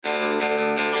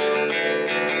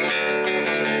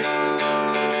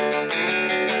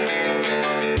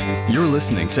You're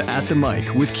listening to At the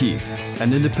Mic with Keith,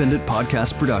 an independent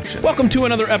podcast production. Welcome to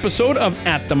another episode of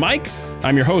At the Mic.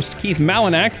 I'm your host, Keith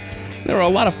Malinak. There are a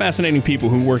lot of fascinating people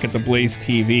who work at the Blaze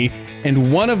TV,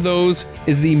 and one of those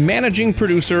is the managing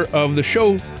producer of the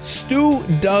show Stu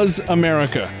Does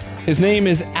America. His name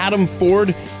is Adam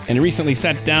Ford, and he recently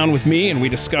sat down with me and we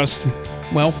discussed,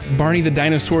 well, Barney the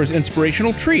Dinosaur's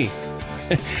inspirational tree,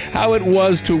 how it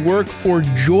was to work for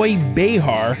Joy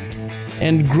Behar,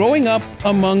 and growing up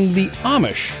among the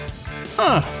Amish.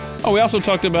 Oh, we also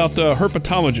talked about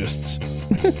herpetologists.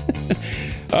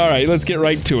 All right, let's get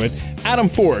right to it. Adam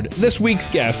Ford, this week's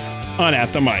guest on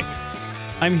At the Mic.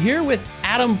 I'm here with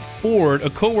Adam Ford, a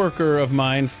coworker of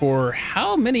mine for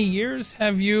how many years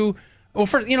have you... Well,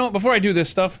 first, before I do this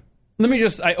stuff,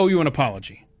 I owe you an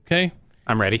apology, okay?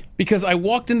 I'm ready. Because I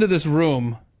walked into this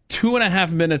room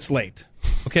 2.5 minutes late.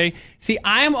 Okay? See,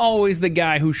 I'm always the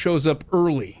guy who shows up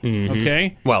early,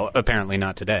 okay? Well, apparently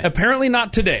not today. Apparently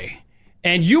not today.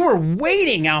 And you were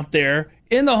waiting out there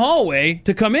in the hallway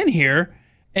to come in here,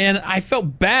 and I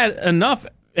felt bad enough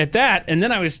at that, and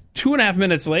then I was 2.5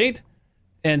 minutes late,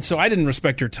 and so I didn't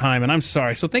respect your time, and I'm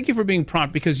sorry. So thank you for being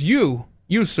prompt, because you,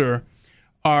 sir,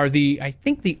 are I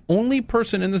think the only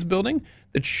person in this building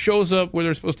that shows up where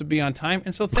they're supposed to be on time.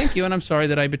 And so thank you, and I'm sorry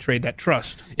that I betrayed that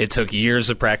trust. It took years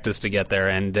of practice to get there,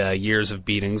 and years of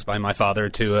beatings by my father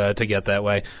to get that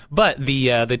way. But the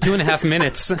 2.5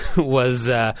 minutes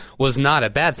was not a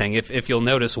bad thing. If you'll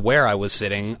notice where I was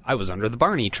sitting, I was under the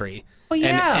Barney tree. Oh,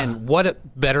 yeah. And what a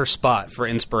better spot for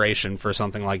inspiration for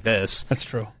something like this. That's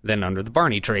true. Than under the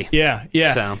Barney tree. Yeah.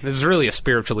 So this is really a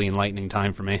spiritually enlightening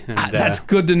time for me. And, that's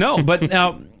good to know. But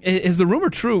now, is the rumor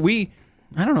true? We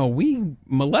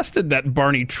molested that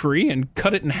Barney tree and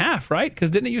cut it in half, right? Because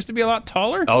didn't it used to be a lot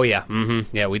taller? Oh, yeah.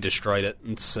 Mm-hmm. Yeah, we destroyed it.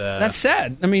 That's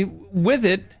sad. I mean, with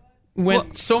it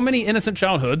went so many innocent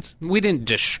childhoods. We didn't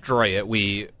destroy it.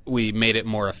 We made it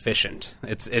more efficient.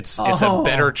 It's a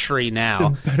better tree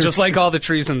now. Just like all the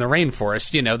trees in the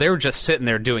rainforest. They were just sitting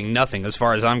there doing nothing as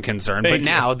far as I'm concerned. But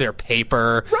now they're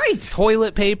paper. Right.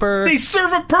 Toilet paper. They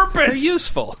serve a purpose. They're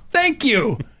useful. Thank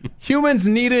you. Humans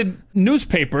needed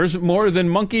newspapers more than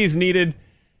monkeys needed...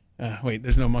 wait,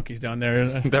 there's no monkeys down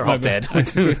there. They're all dead.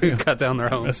 Cut down their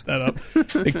homes. Messed that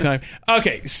up big time.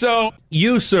 Okay, so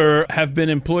you, sir, have been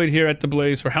employed here at the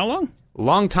Blaze for how long?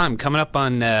 Long time, coming up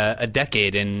on a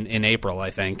decade in April,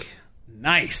 I think.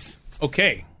 Nice.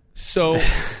 Okay, so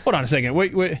hold on a second.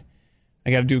 Wait.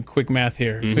 I got to do quick math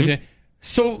here. Mm-hmm.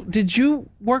 So did you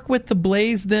work with the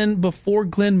Blaze then before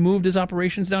Glenn moved his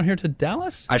operations down here to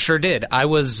Dallas? I sure did. I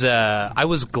was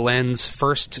Glenn's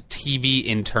first TV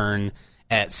intern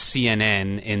at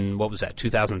CNN in,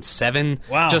 2007?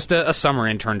 Wow. Just a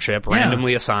summer internship,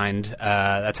 randomly assigned.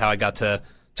 That's how I got to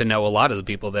know a lot of the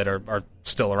people that are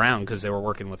still around because they were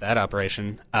working with that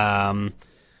operation.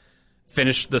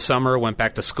 Finished the summer, went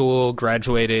back to school,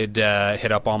 graduated,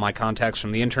 hit up all my contacts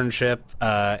from the internship,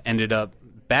 ended up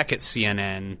back at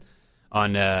CNN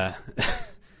on...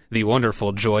 the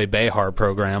wonderful Joy Behar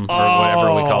program, or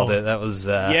whatever we called it. That was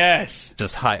yes,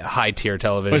 just high tier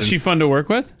television. Was she fun to work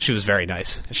with? She was very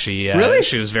nice. She really?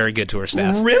 She was very good to her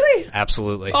staff. Really?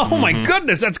 Absolutely. Oh my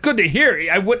goodness, that's good to hear.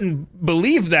 I wouldn't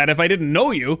believe that if I didn't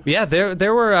know you. Yeah,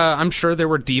 there were. I'm sure there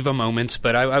were diva moments,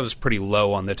 but I was pretty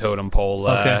low on the totem pole.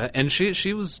 Okay. And she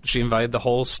invited the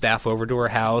whole staff over to her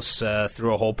house,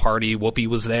 threw a whole party. Whoopi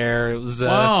was there. It was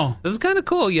wow. It was kind of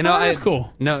cool. That was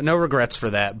cool. No regrets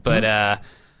for that, but.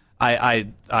 I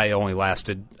only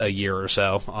lasted a year or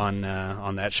so on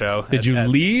that show. Did you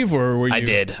leave, or were you? I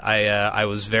did. I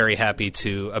was very happy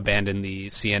to abandon the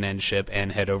CNN ship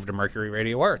and head over to Mercury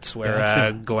Radio Arts,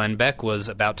 where Glenn Beck was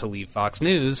about to leave Fox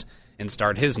News and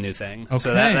start his new thing. Okay.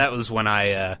 So that was when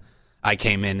I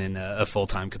came in a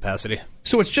full-time capacity.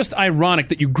 So it's just ironic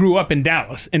that you grew up in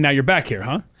Dallas and now you're back here,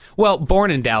 huh? Well,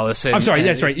 born in Dallas. I'm sorry,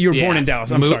 that's right. You were born in Dallas.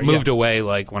 I'm sorry. Moved away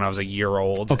when I was a year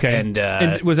old. Okay.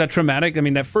 And was that traumatic? I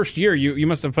mean, that first year, you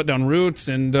must have put down roots.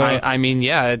 And I mean,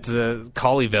 yeah, it's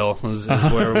Colleyville was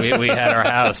where we had our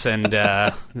house, and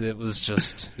it was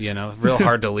just real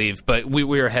hard to leave. But we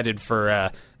were headed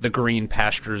for the green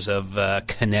pastures of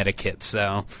Connecticut.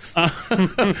 So,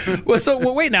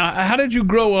 wait now. How did you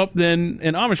grow up then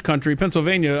in Amish country,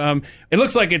 Pennsylvania? It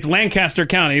looks like it's Lancaster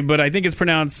County, but I think it's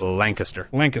pronounced Lancaster.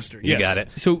 Lancaster, yes. You got it.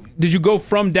 So did you go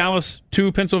from Dallas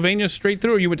to Pennsylvania straight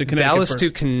through, or you went to Connecticut Dallas first? to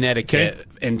Connecticut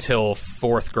until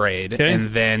 4th grade, okay. And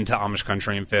then to Amish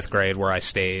country in 5th grade, where I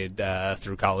stayed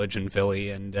through college in Philly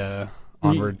and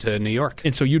onward to New York.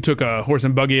 And so you took a horse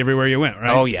and buggy everywhere you went,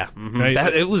 right? Oh, yeah. Mm-hmm. Right.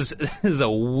 It was a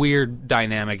weird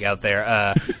dynamic out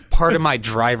there. Part of my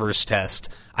driver's test,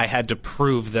 I had to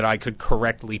prove that I could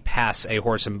correctly pass a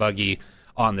horse and buggy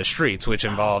on the streets, which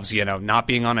involves, not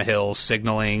being on a hill,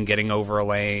 signaling, getting over a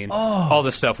lane, all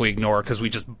the stuff we ignore because we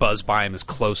just buzz by them as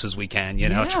close as we can,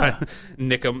 try to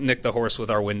nick the horse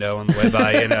with our window on the way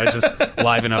by, just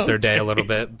liven up their day a little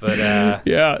bit. But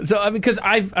yeah, so because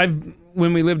I've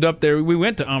when we lived up there, we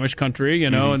went to Amish country,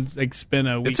 and like spent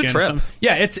a weekend. It's a trip.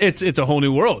 Yeah, it's a whole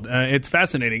new world. It's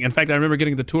fascinating. In fact, I remember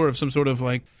getting the tour of some sort of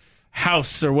like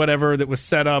house or whatever that was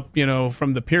set up,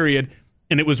 from the period,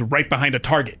 and it was right behind a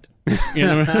Target.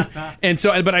 And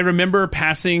so, but I remember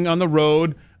passing on the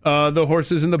road the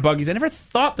horses and the buggies. I never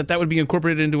thought that would be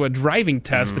incorporated into a driving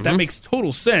test, but that makes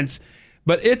total sense.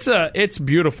 But it's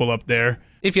beautiful up there.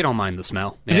 If you don't mind the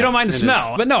smell. If you don't mind the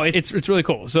smell. But no, it's really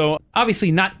cool. So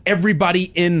obviously not everybody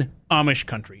in Amish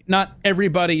country, not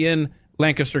everybody in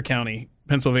Lancaster County,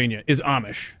 Pennsylvania, is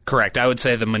Amish. Correct. I would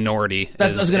say the minority is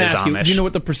Amish. I was going to ask you, do you know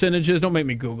what the percentage is? Don't make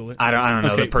me Google it. I don't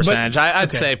know the percentage.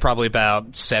 I'd say probably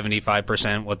about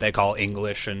 75% what they call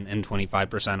English and 25%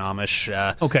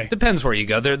 Amish. Okay. Depends where you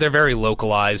go. They're very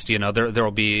localized. There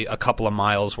will be a couple of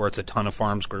miles where it's a ton of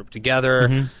farms grouped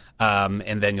together.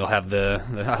 And then you'll have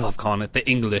I love calling it the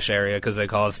English area because they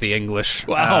call us the English.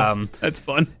 Wow, that's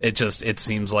fun. It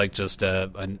seems like just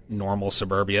a normal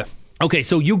suburbia. Okay,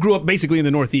 so you grew up basically in the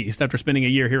Northeast after spending a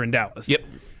year here in Dallas. Yep.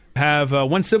 Have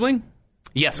one sibling?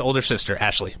 Yes, older sister,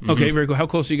 Ashley. Mm-hmm. Okay, very cool. How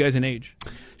close are you guys in age?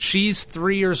 She's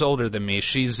 3 years older than me.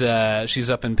 She's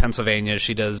up in Pennsylvania.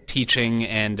 She does teaching,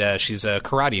 and she's a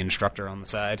karate instructor on the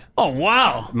side. Oh,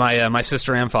 wow. My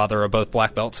sister and father are both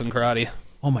black belts in karate.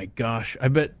 Oh, my gosh. I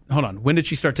bet... Hold on. When did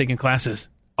she start taking classes?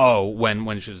 Oh,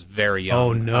 when she was very young.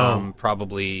 Oh, no.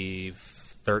 Probably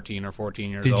 13 or 14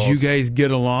 years old. Did you guys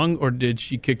get along, or did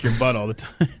she kick your butt all the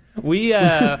time? We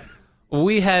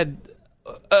had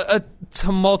a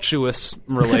tumultuous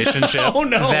relationship oh,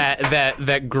 no.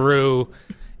 that grew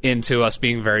into us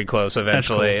being very close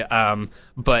eventually. Cool.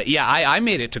 But yeah, I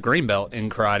made it to green belt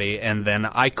in karate, and then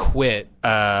I quit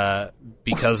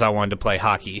because I wanted to play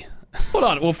hockey. Hold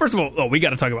on. Well, first of all, we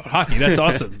got to talk about hockey. That's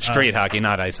awesome. Street hockey,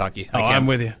 not ice hockey. I'm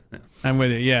with you. Yeah. I'm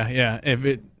with you. Yeah.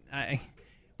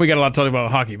 We got a lot to talk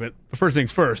about hockey, but first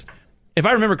things first. If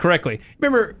I remember correctly,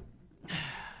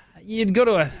 you'd go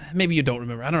to maybe you don't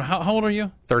remember. I don't know. How old are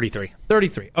you? 33.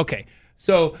 33. Okay.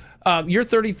 So you're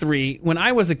 33. When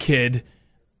I was a kid,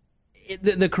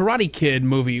 the Karate Kid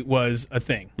movie was a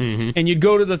thing. Mm-hmm. And you'd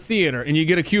go to the theater and you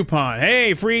get a coupon.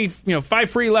 Hey, free, 5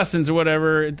 free lessons or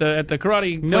whatever at the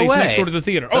karate place next door to the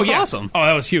theater. That's awesome. Oh,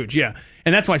 that was huge. Yeah.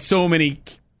 And that's why so many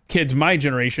kids my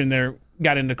generation there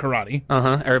got into karate.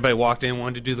 Everybody walked in and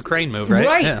wanted to do the crane move, right?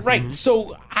 Right, yeah. right. Mm-hmm.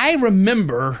 So I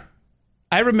remember,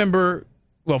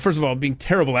 well, first of all, being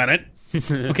terrible at it.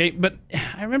 Okay, but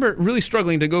I remember really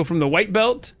struggling to go from the white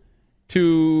belt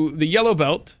to the yellow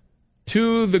belt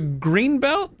to the green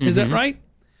belt. Is that right?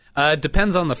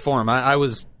 Depends on the form. I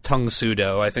was Tung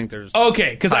Sudo. I think there's okay,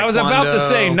 because I was about to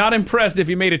say, not impressed if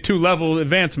you made a 2-level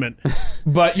advancement,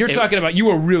 but you're talking about you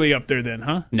were really up there then,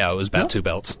 huh? No, it was about 2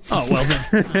 belts. Oh, well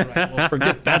then. All right, well,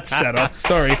 forget that setup.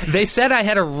 Sorry. They said I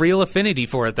had a real affinity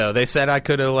for it, though. They said I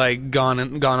could have gone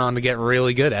on to get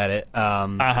really good at it.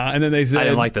 And then they said I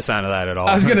didn't like the sound of that at all.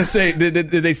 I was going to say,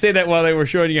 did they say that while they were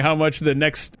showing you how much the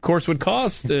next course would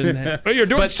cost? And, you're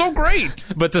doing so great.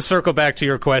 But to circle back to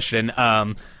your question,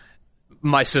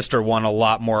 my sister won a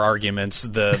lot more arguments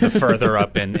the further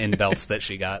up in belts that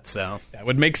she got. So that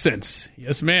would make sense.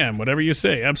 Yes, ma'am. Whatever you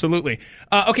say. Absolutely.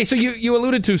 Okay, so you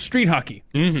alluded to street hockey.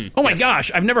 Mm-hmm. Oh, my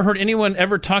gosh. I've never heard anyone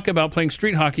ever talk about playing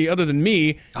street hockey other than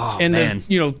me. Oh, and man.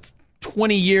 The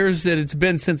 20 years that it's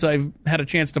been since I've had a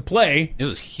chance to play. It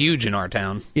was huge in our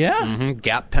town. Yeah? Mm-hmm.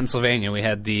 Gap, Pennsylvania. We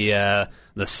had the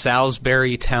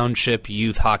Salisbury Township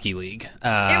Youth Hockey League.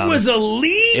 It was a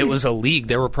league? It was a league.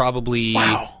 There were probably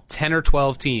 10 or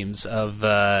 12 teams of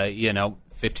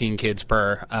 15 kids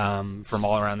per from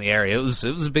all around the area. It was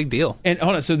a big deal. And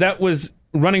hold on, so that was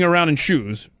running around in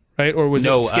shoes, right? Or was it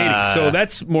skating? So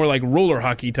that's more like roller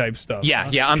hockey type stuff. Yeah,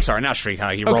 huh? yeah. I'm sorry, not street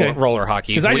hockey. Okay. Roller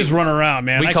hockey. Because I just run around,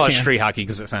 man. We call it street hockey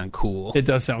because it sounds cool. It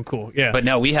does sound cool, yeah. But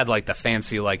no, we had the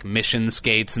fancy mission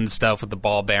skates and stuff with the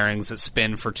ball bearings that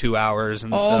spin for 2 hours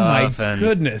and stuff. Oh my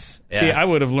goodness! Yeah. See, I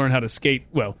would have learned how to skate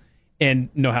and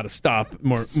know how to stop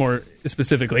more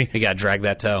specifically. You got to drag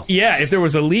that toe. Yeah, if there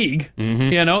was a league,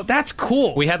 that's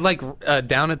cool. We had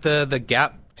down at the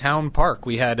Gap Town Park,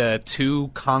 we had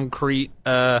 2 concrete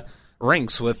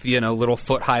rinks with little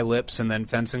foot-high lips and then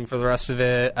fencing for the rest of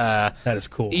it. That is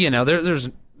cool.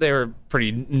 They were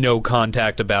pretty no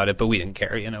contact about it, but we didn't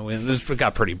care. It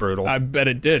got pretty brutal. I bet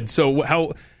it did. So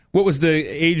what was the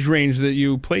age range that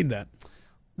you played that?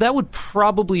 That would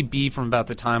probably be from about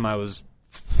the time I was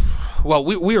well,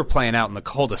 we were playing out in the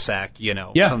cul-de-sac,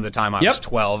 from the time I was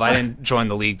 12. I didn't join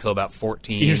the league till about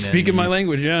 14. You're speaking my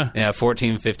language, yeah. Yeah,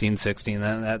 14, 15, 16,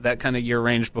 that kind of year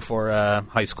range before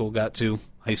high school got to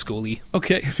high school-y.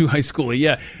 Okay, to high school-y,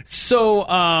 yeah. So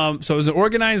it was an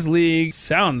organized league.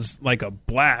 Sounds like a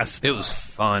blast. It was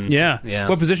fun. Yeah.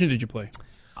 What position did you play?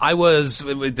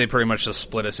 They pretty much just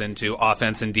split us into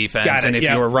offense and defense. And if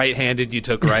you were right-handed, you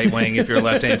took right wing. If you were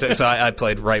left-handed, so I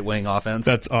played right wing offense.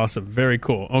 That's awesome. Very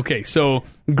cool. Okay, so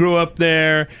grew up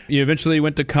there. You eventually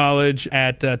went to college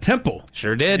at Temple.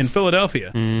 Sure did. In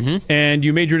Philadelphia. Mm-hmm. And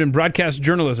you majored in broadcast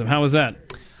journalism. How was that?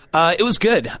 It was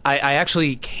good. I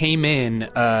actually came in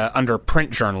under print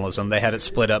journalism. They had it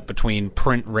split up between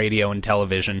print, radio, and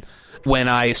television. When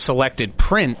I selected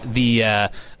print,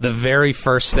 the very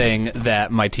first thing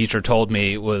that my teacher told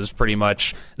me was pretty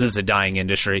much, this is a dying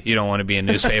industry. You don't want to be in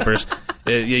newspapers.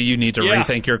 You need to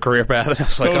rethink your career path. And I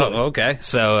was like, oh, okay.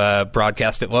 So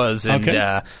broadcast it was.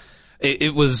 And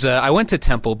it was. I went to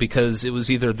Temple because it was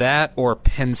either that or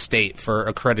Penn State for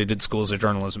accredited schools of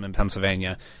journalism in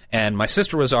Pennsylvania. And my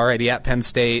sister was already at Penn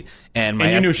State, and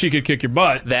you knew she could kick your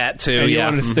butt. That too. And you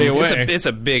wanted to stay away. It's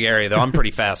a big area though. I'm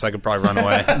pretty fast. I could probably run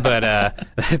away. But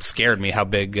it scared me how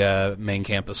big main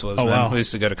campus was. Oh, man. wow. We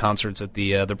used to go to concerts at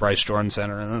the Bryce Jordan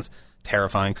Center, and it was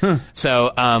terrifying.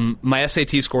 So my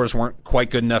SAT scores weren't quite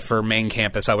good enough for main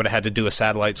campus. I would have had to do a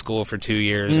satellite school for 2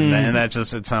 years, and that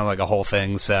just, it sounded like a whole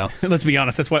thing. So let's be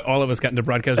honest, that's why all of us got into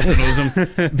broadcast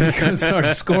journalism, because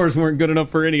our scores weren't good enough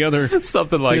for any other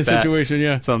something like that situation.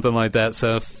 Yeah, something like that.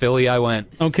 So Philly, I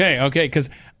went. Okay, because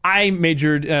I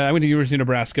majored. I went to University of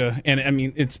Nebraska, and I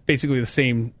mean it's basically the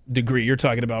same degree you're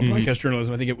talking about. Broadcast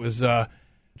journalism. I think it was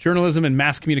journalism and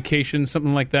mass communication,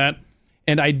 something like that.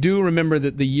 And I do remember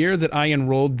that the year that I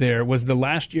enrolled there was the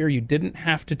last year you didn't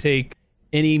have to take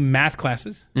any math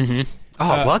classes. Mm-hmm.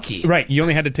 Oh, lucky. Right. You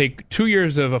only had to take 2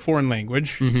 years of a foreign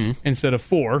language instead of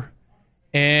 4.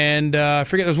 And I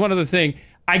forget, there was one other thing.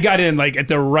 I got in like at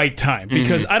the right time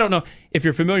because I don't know if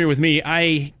you're familiar with me.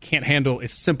 I can't handle a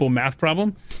simple math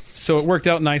problem. So it worked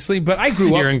out nicely. But I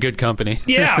grew up. You're in good company.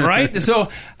 Yeah, right? So,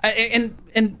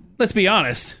 and let's be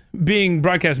honest, being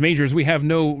broadcast majors, we have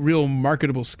no real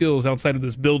marketable skills outside of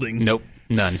this building. Nope,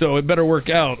 none. So it better work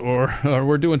out, or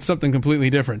we're doing something completely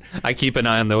different. I keep an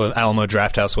eye on the Alamo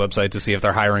Drafthouse website to see if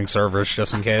they're hiring servers,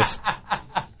 just in case.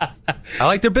 I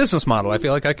like their business model. I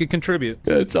feel like I could contribute.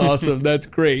 That's awesome. That's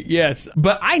great. Yes.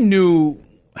 But I knew,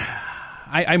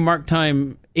 I marked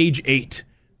time age 8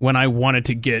 when I wanted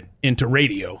to get into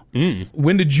radio.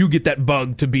 When did you get that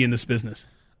bug to be in this business?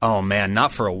 Oh, man,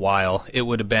 not for a while. It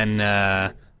would have been,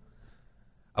 I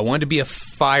wanted to be a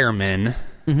fireman,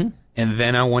 and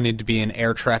then I wanted to be an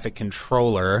air traffic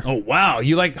controller. Oh, wow.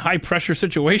 You like high-pressure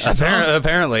situations, huh?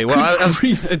 Apparently. Well,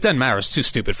 it doesn't matter. I was too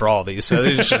stupid for all these, so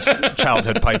it's just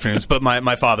childhood pipe dreams. But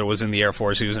my father was in the Air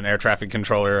Force. He was an air traffic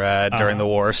controller during the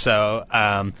war, so...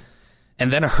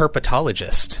 and then a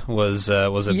herpetologist was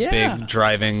a big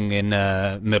driving in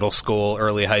middle school,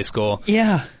 early high school.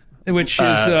 Yeah. Which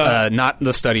is not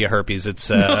the study of herpes. It's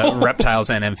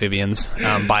reptiles and amphibians,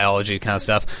 biology kind of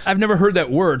stuff. I've never heard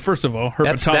that word. First of all,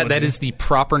 herpetology. That is the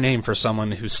proper name for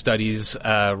someone who studies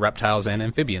reptiles and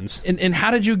amphibians. And how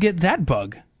did you get that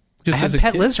bug? Just I had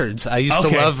pet lizards. I used to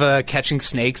love catching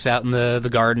snakes out in the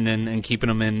garden and keeping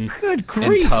them in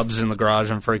tubs in the garage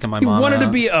and freaking my mom out. You wanted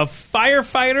to be a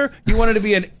firefighter, you wanted to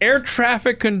be an air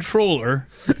traffic controller,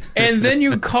 and then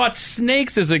you caught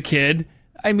snakes as a kid.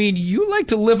 I mean, you like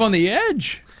to live on the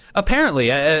edge. Apparently,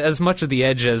 as much of the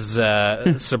edge as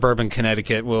suburban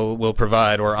Connecticut will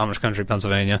provide, or Amish country,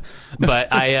 Pennsylvania. But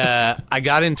I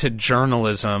got into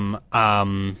journalism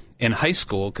in high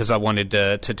school because I wanted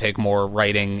to take more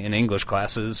writing and English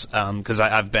classes because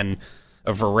I've been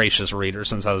a voracious reader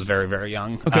since I was very, very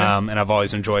young. Okay. And I've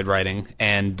always enjoyed writing.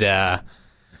 And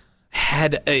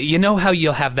you know how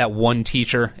you'll have that one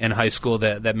teacher in high school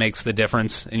that makes the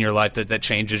difference in your life, that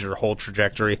changes your whole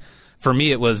trajectory? For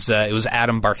me, it was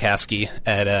Adam Barkowski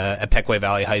at Pequea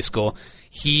Valley High School.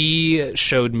 He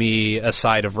showed me a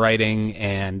side of writing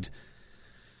and,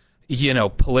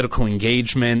 political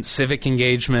engagement, civic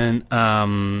engagement.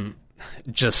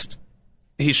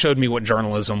 He showed me what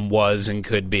journalism was and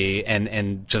could be,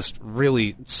 and just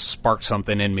really sparked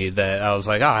something in me that I was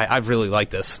like, I really like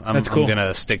this. I'm going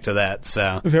to stick to that.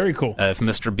 So very cool. If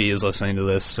Mr. B is listening to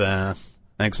this,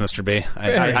 thanks, Mr. B.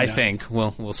 I think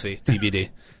we'll see. TBD.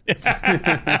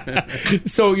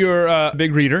 So you're a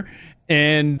big reader,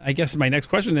 and I guess my next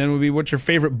question then would be, what's your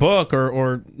favorite book,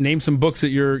 or name some books that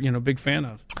you're a big fan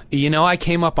of? I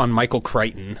came up on Michael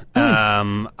Crichton.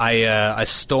 I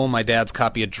stole my dad's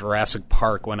copy of Jurassic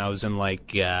Park when I was in I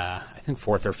think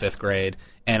 4th or 5th grade,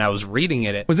 and I was reading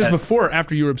it. Was this before or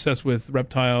after you were obsessed with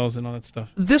reptiles and all that stuff?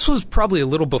 This was probably a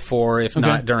little before, if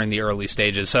not during the early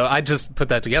stages. So I just put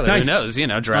that together. Nice. Who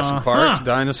knows? Jurassic Park,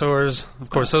 dinosaurs. Of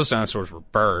course, those dinosaurs were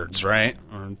birds, right?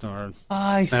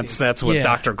 I see. That's what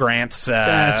Dr. Grant's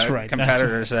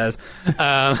competitor says.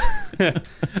 But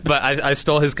I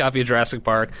stole his copy of Jurassic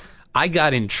Park. I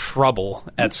got in trouble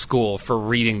at school for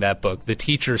reading that book. The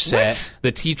teacher said,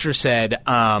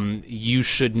 you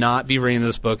should not be reading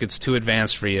this book. It's too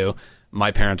advanced for you.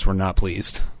 My parents were not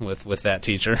pleased with that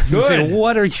teacher. They said,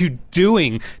 what are you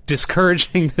doing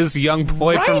discouraging this young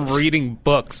boy from reading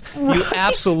books? You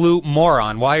absolute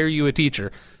moron. Why are you a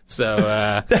teacher?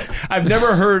 So I've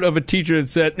never heard of a teacher that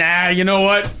said, nah, you know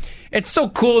what? It's so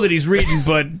cool that he's reading,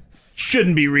 but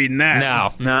shouldn't be reading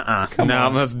that. No,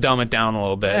 let's dumb it down a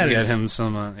little bit. Get him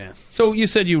some, So you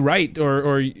said you write,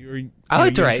 or I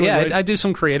like to write. Yeah, I do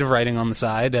some creative writing on the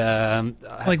side.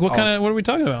 Like what kind of? What are we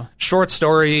talking about? Short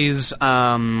stories,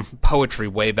 poetry.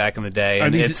 Way back in the day. Are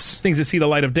these things that see the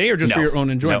light of day, or just for your own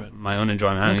enjoyment? No, my own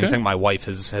enjoyment. I don't even think my wife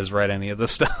has read any of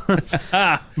this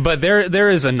stuff. But there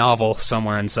is a novel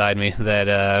somewhere inside me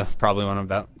that probably when I'm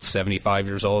about 75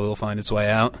 years old will find its way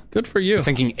out. Good for you. I'm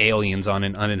thinking aliens on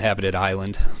an uninhabited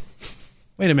island.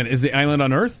 Wait a minute. Is the island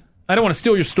on Earth? I don't want to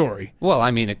steal your story. Well,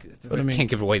 I can't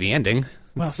give away the ending.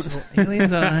 Well, so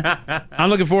aliens I'm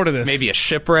looking forward to this. Maybe a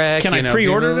shipwreck. Can I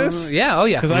pre-order this? Yeah, oh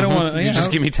yeah. Because I don't want to... You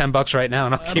just give me $10 right now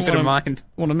and I'll keep it in mind.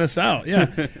 Want to miss out,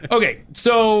 yeah. Okay,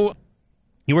 so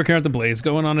you work here at the Blaze,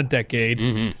 going on a decade.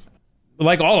 Mm-hmm.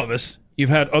 Like all of us, you've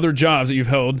had other jobs that you've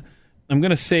held. I'm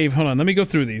going to save... Hold on, let me go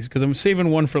through these because I'm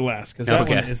saving one for last because that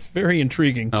one is very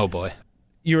intriguing. Oh, boy.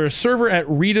 You're a server at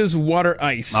Rita's Water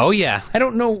Ice. Oh, yeah. I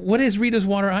don't know. What is Rita's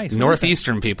Water Ice?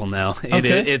 Northeastern people know.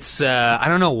 It's, I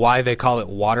don't know why they call it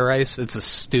water ice. It's the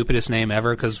stupidest name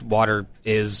ever because water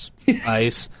is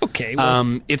ice. Okay.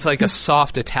 Well. It's like a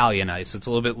soft Italian ice. It's a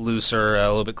little bit looser, a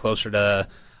little bit closer to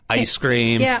ice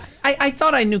cream. Yeah, I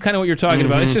thought I knew kind of what you're talking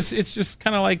about. It's just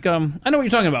kind of like, I know what you're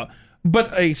talking about.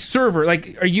 But a server,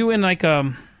 like, are you in like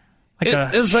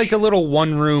it's like a little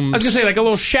one-room... I was going to say, like a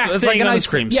little shack It's like an ice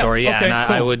cream store, yeah. Okay, and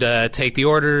cool. I would take the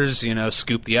orders,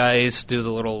 scoop the ice, do the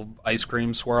little ice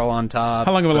cream swirl on top.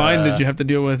 How long of a line did you have to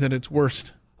deal with at its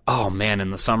worst? Oh, man,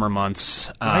 in the summer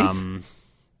months. Right?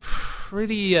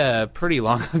 Pretty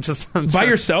long. I'm By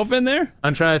yourself in there?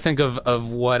 I'm trying to think of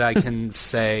what I can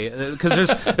say. Because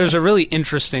there's a really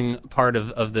interesting part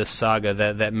of this saga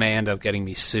that may end up getting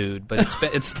me sued. But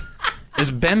it's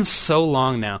been so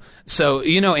long now. So,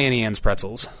 Annie Ann's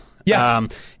Pretzels. Yeah.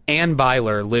 Ann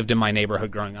Byler lived in my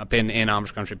neighborhood growing up in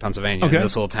Amish Country, Pennsylvania, in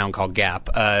this little town called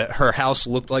Gap. Her house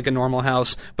looked like a normal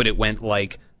house, but it went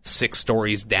like 6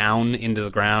 stories down into the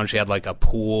ground. She had like a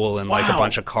pool and like a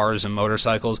bunch of cars and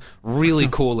motorcycles. Really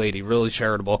cool lady, really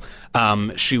charitable.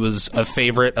 She was a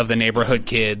favorite of the neighborhood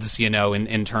kids,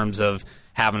 in terms of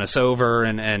having us over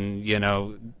and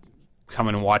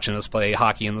coming and watching us play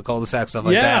hockey in the cul-de-sac, stuff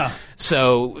like that.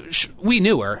 So we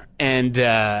knew her,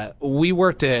 and we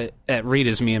worked at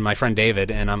Rita's, me and my friend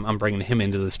David, and I'm bringing him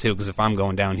into this too, because if I'm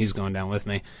going down, he's going down with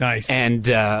me. Nice. And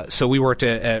so we worked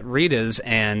at Rita's,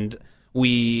 and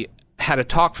we had a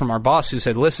talk from our boss who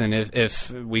said, listen,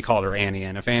 if we called her Annie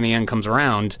Ann, if Annie Ann comes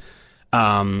around,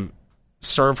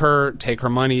 serve her, take her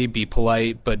money, be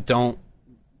polite, but don't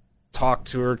talk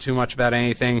to her too much about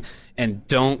anything, and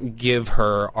don't give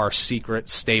her our secret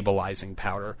stabilizing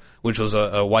powder, which was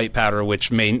a white powder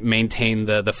which maintained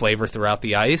the flavor throughout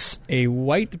the ice. A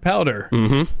white powder.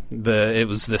 Mm-hmm. It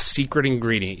was the secret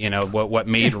ingredient, what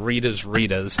made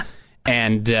Rita's.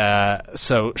 And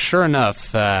so sure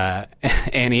enough,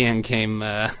 Annie Ann came...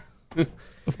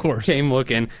 of course, came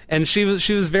looking, and she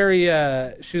was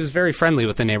very friendly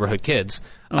with the neighborhood kids.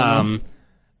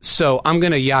 So I'm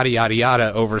going to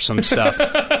yada over some stuff.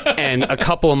 And a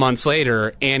couple of months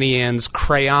later, Annie Ann's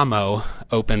Crayamo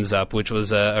opens up, which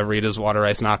was a Rita's Water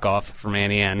Ice knockoff from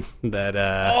Annie Ann.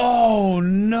 Oh,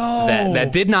 no.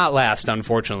 That did not last,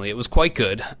 unfortunately. It was quite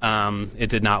good. It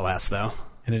did not last, though.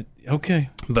 Okay.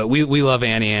 But we love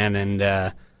Annie Ann, and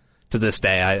to this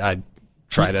day, I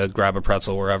try to grab a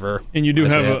pretzel wherever. And you do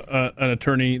have an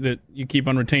attorney that you keep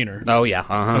on retainer. Oh, yeah.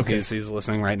 Okay. He's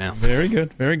listening right now. Very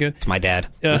good. Very good. It's my dad.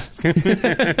 Yeah.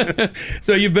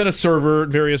 So you've been a server at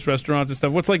various restaurants and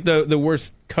stuff. What's like the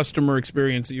worst customer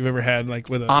experience that you've ever had, like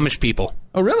with Amish people.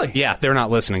 Oh, really? Yeah, they're not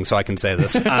listening, so I can say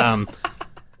this.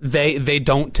 They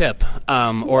don't tip,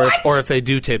 or if they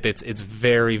do tip, it's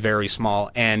very, very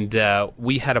small. And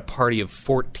we had a party of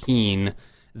 14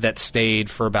 that stayed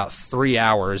for about 3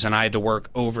 hours, and I had to work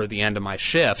over the end of my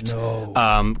shift.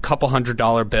 No. Couple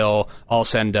 $100 bill, all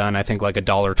said and done. I think like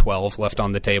 $1.12 left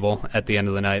on the table at the end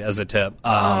of the night as a tip,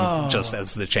 just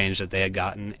as the change that they had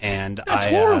gotten. And That's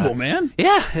horrible, man.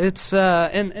 Yeah, it's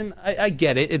and I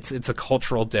get it. It's a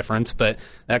cultural difference, but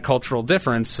that cultural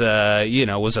difference,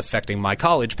 was affecting my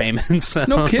college payments.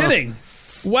 No kidding.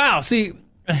 Wow. See,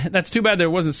 that's too bad there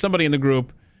wasn't somebody in the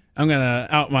group. I'm gonna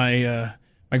out my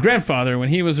grandfather. When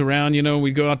he was around,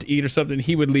 we'd go out to eat or something.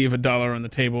 He would leave $1 on the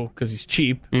table because he's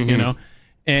cheap,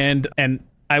 and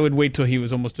I would wait till he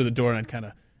was almost to the door, and I'd kind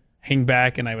of hang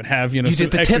back, and I would have you some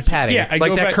did the extra, tip padding, yeah,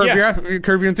 like that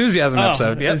Curb Your Enthusiasm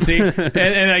episode. Yep. See,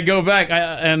 and I go back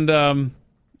and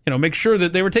make sure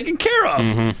that they were taken care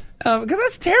of, because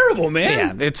that's terrible,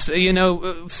 man. Yeah, it's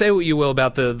say what you will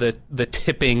about the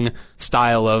tipping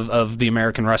style of the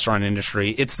American restaurant industry.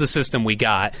 It's the system we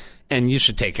got, and you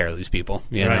should take care of these people.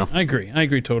 You know, I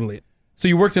agree totally. So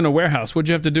you worked in a warehouse. What'd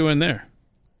you have to do in there?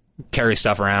 Carry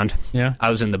stuff around. Yeah.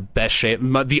 I was in the best shape.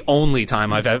 The only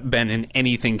time I've been in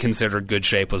anything considered good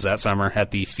shape was that summer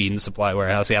at the Feed and Supply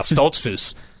Warehouse. Yeah,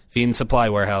 Stoltzfus Feed and Supply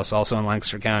Warehouse, also in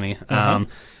Lancaster County.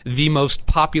 The most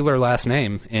popular last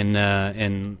name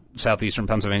in southeastern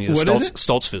Pennsylvania is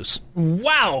Stoltzfus.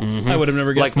 Wow. I would have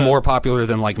never guessed that. More popular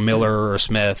than like Miller or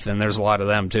Smith, and there's a lot of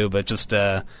them too, but just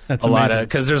lot of,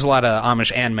 because there's a lot of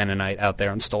Amish and Mennonite out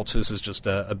there, and Stoltzfus is just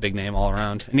a big name all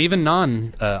around. And even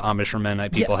non-Amish or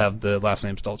Mennonite people have the last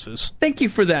name Stoltzfus. Thank you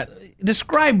for that.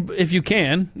 Describe, if you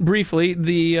can, briefly,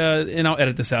 and I'll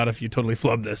edit this out if you totally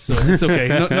flub this, so it's okay.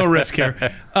 No risk here.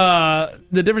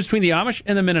 The difference between the Amish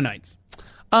and the Mennonites.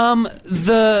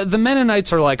 The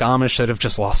Mennonites are like Amish that have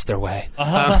just lost their way.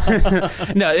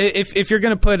 No, if you're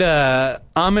going to put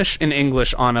Amish and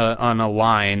English on a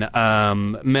line,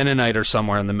 Mennonite are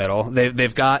somewhere in the middle.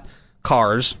 They've got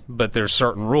cars, but there's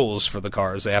certain rules for the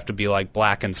cars. They have to be like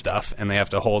black and stuff, and they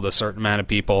have to hold a certain amount of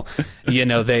people.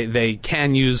 They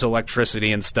can use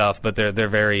electricity and stuff, but they're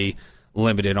very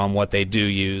limited on what they do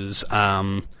use.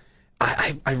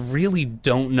 I really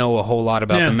don't know a whole lot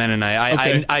about the Mennonite.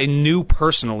 Okay. I knew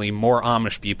personally more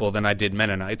Amish people than I did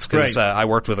Mennonites because I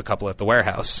worked with a couple at the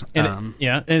warehouse. And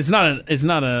it's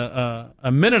not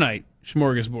a Mennonite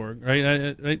smorgasbord,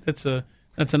 right?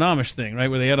 That's an Amish thing, right?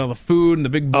 Where they had all the food and the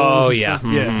big bowls. Oh, and yeah.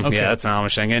 Stuff. Mm-hmm. Okay. Yeah, that's an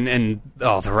Amish thing. And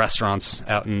the restaurants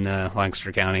out in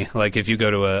Lancaster County. Like, if you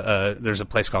go to there's a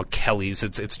place called Kelly's.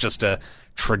 It's just a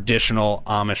traditional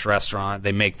Amish restaurant.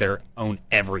 They make their own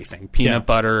everything. Peanut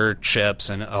butter, chips,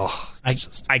 and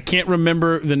I can't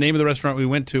remember the name of the restaurant we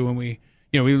went to when we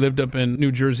lived up in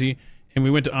New Jersey. And we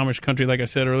went to Amish country, like I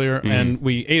said earlier, and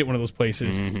we ate at one of those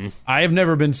places. I have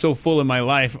never been so full in my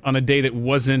life on a day that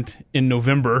wasn't in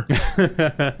November.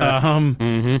 That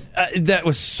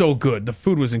was so good. The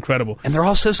food was incredible. And they're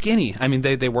all so skinny. I mean,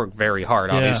 they work very hard,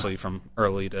 obviously, from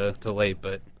early to late.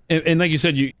 But and like you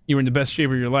said, you were in the best shape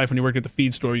of your life when you worked at the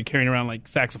feed store. You're carrying around like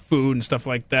sacks of food and stuff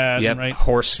like that. Yep, right?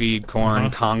 Horse feed,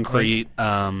 corn, concrete,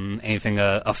 anything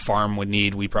a farm would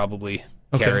need, we probably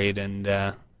carried.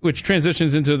 And which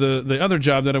transitions into the other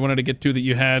job that I wanted to get to that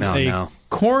you had,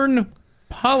 corn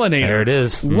pollinator. There it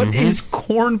is. What is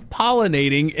corn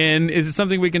pollinating, and is it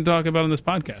something we can talk about on this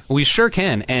podcast? We sure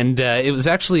can, and it was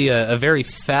actually a very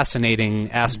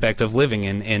fascinating aspect of living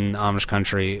in Amish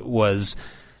country was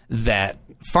that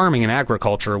farming and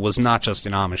agriculture was not just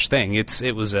an Amish thing.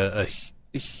 It was a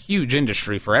huge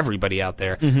industry for everybody out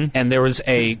there, and there was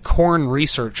a corn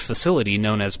research facility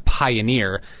known as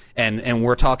Pioneer, and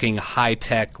we're talking high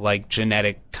tech, like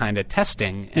genetic kind of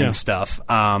testing and stuff.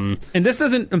 And this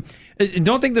doesn't.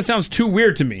 Don't think this sounds too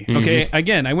weird to me. Okay,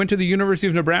 again, I went to the University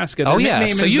of Nebraska. Their nickname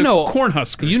so is you know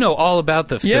Cornhuskers. You know all about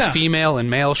the female and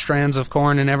male strands of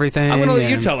corn and everything. I'm going to let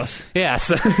you tell us. Yeah,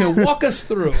 so walk us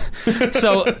through.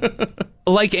 So,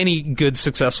 like any good,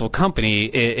 successful company,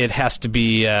 it has to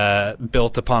be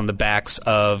built upon the backs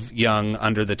of young,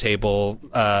 under-the-table,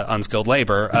 unskilled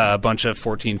labor, a bunch of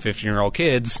 14, 15-year-old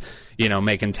kids,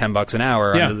 making $10 an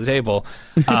hour under the table.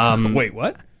 Wait,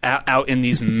 what? Out in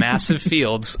these massive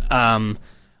fields.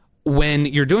 When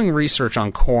you're doing research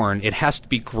on corn, it has to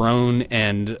be grown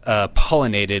and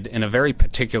pollinated in a very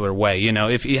particular way.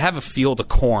 If you have a field of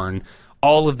corn,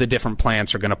 all of the different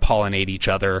plants are going to pollinate each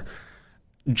other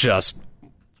just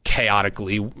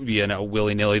chaotically,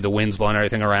 willy-nilly, the wind's blowing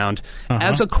everything around.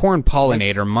 As a corn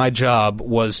pollinator, my job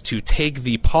was to take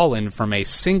the pollen from a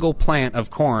single plant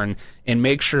of corn and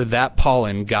make sure that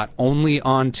pollen got only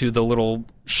onto the little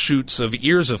shoots of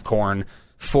ears of corn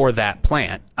for that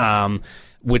plant,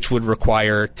 which would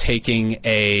require taking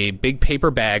a big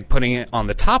paper bag, putting it on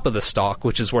the top of the stalk,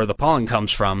 which is where the pollen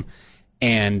comes from,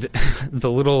 and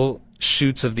the little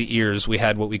shoots of the ears, we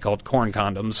had what we called corn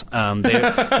condoms.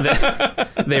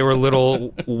 They were little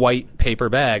white paper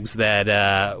bags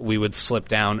that we would slip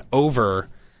down over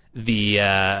the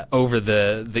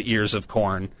ears of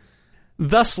corn.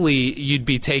 Thusly, you'd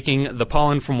be taking the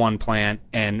pollen from one plant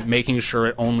and making sure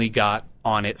it only got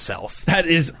on itself. That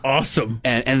is awesome.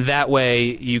 And that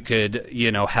way you could,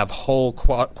 have whole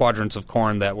quadrants of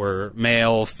corn that were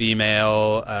male,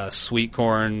 female, sweet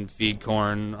corn, feed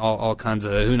corn, all kinds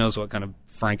of, who knows what kind of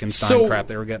Frankenstein crap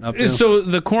they were getting up to. So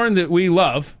the corn that we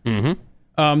love,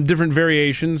 different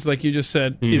variations, like you just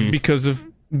said, is because of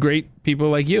great people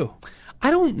like you. I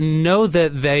don't know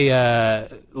that they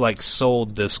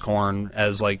sold this corn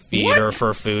as feed or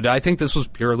for food. I think this was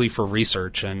purely for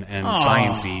research and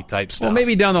science-y type stuff. Well,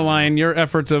 maybe down the line, your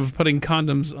efforts of putting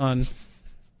condoms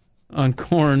on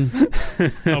corn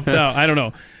helped out. I don't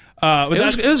know.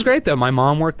 It was great though. My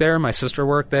mom worked there. My sister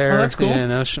worked there. Oh, that's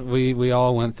cool. We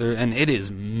all went through, and it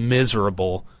is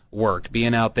miserable work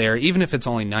being out there. Even if it's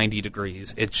only 90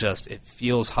 degrees, it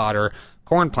feels hotter.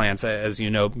 Corn plants, as you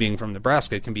know, being from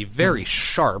Nebraska, can be very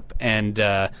sharp, and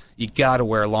you got to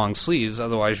wear long sleeves,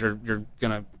 otherwise you're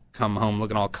gonna come home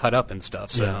looking all cut up and stuff.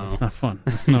 So yeah, it's not fun.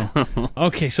 No.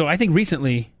 Okay, so I think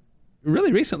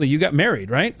really recently, you got married,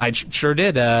 right? I sure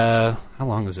did. How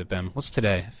long has it been? What's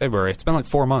today? February. It's been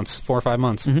 4 or 5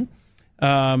 months.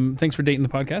 Mm-hmm. Thanks for dating the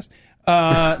podcast.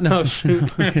 No, shoot.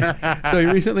 So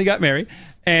you recently got married,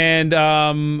 and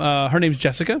her name's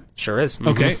Jessica. Sure is. Mm-hmm.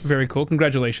 Okay, very cool.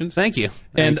 Congratulations. Thank you.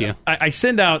 Thank you. I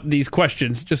send out these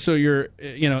questions just so you're,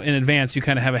 in advance, you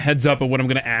kind of have a heads up of what I'm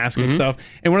going to ask and stuff.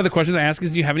 And one of the questions I ask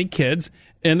is, do you have any kids?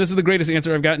 And this is the greatest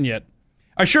answer I've gotten yet.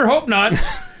 I sure hope not.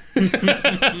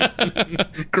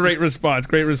 Great response.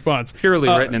 Purely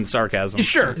written in sarcasm.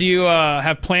 Sure. Do you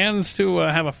have plans to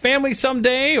have a family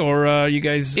someday, or you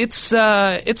guys? It's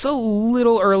a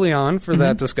little early on for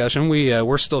that discussion.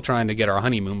 We're still trying to get our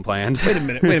honeymoon planned. Wait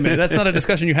a minute. That's not a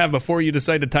discussion you have before you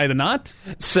decide to tie the knot?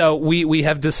 So we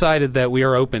have decided that we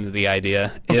are open to the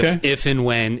idea Okay. if and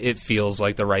when it feels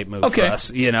like the right move Okay. for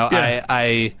us.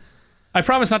 Yeah. I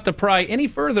promise not to pry any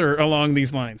further along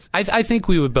these lines. I think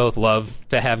we would both love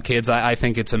to have kids. I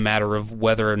think it's a matter of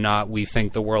whether or not we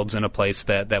think the world's in a place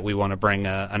that we want to bring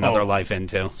another life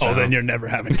into. So. Oh, then you're never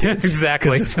having kids.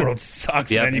 Exactly. This world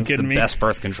sucks, Yep, man. You it's kidding the me? best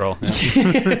birth control.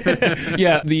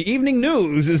 Yeah, the evening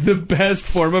news is the best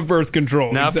form of birth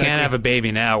control. No, Exactly. can't have a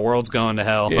baby now. World's going to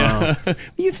hell. Yeah.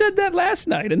 You said that last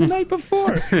night and the night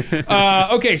before.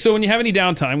 Okay, so when you have any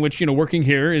downtime, which, working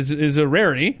here is a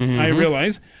rarity, I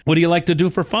realize, what do you like to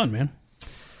do for fun, man?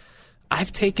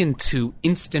 I've taken to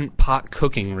Instant Pot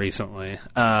cooking recently.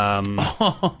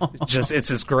 It's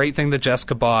this great thing that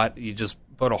Jessica bought. You just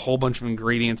put a whole bunch of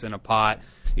ingredients in a pot.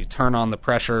 You turn on the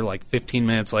pressure, 15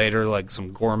 minutes later,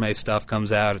 some gourmet stuff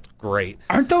comes out. It's great.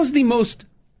 Aren't those the most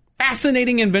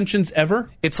fascinating inventions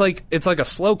ever? It's like a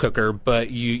slow cooker,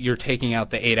 but you're taking out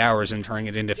the 8 hours and turning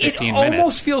it into 15 it minutes.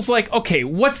 almost feels like, okay,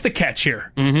 what's the catch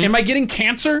here? Am I getting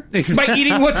cancer by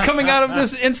eating what's coming out of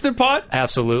this Instant Pot?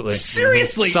 Absolutely.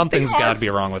 Seriously, Something's they got are to be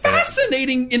wrong with it.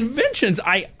 Fascinating inventions.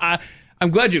 I'm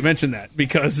glad you mentioned that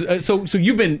because so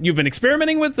you've been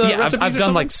experimenting with recipes. I've or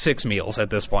done something? 6 meals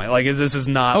at this point. This is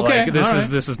not Okay,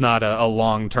 this is not a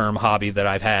long-term hobby that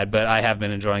I've had, but I have been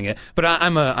enjoying it. But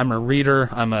I'm a reader.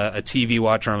 I'm a TV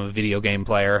watcher. I'm a video game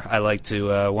player. I like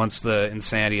to once the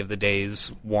insanity of the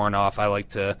day's worn off, I like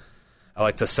to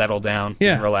settle down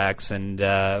and relax. And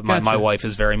my wife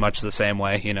is very much the same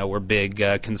way. We're big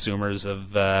consumers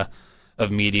of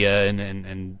media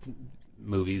and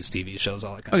movies, TV shows,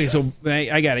 all that kind of stuff. Okay,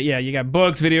 so I got it. Yeah, you got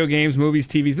books, video games, movies,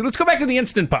 TVs. But let's go back to the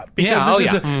Instant Pot because this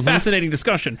is a fascinating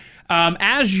discussion.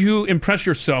 As you impress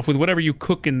yourself with whatever you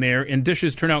cook in there and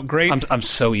dishes turn out great. I'm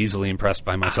so easily impressed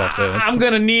by myself, too. I'm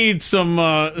going to need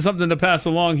something to pass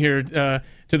along here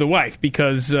to the wife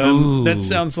because that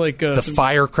sounds like the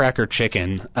firecracker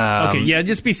chicken. Okay, yeah,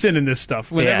 just be sending this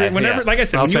stuff. Whenever, like I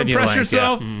said, when you impress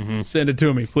yourself, send it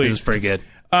to me, please. It was pretty good.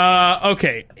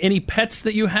 Okay. Any pets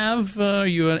that you have?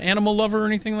 You an animal lover or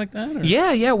anything like that? Or?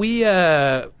 Yeah.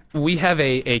 We have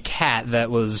a cat that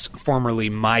was formerly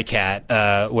my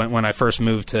cat. When I first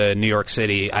moved to New York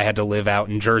City, I had to live out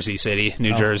in Jersey City,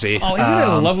 New Jersey. Oh, isn't it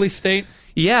a lovely state?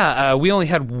 Yeah, we only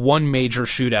had one major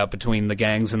shootout between the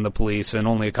gangs and the police, and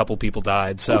only a couple people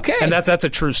died. So, okay. And that's a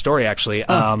true story, actually.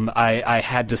 I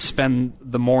had to spend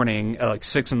the morning,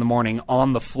 6 a.m,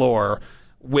 on the floor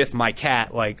with my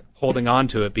cat, holding on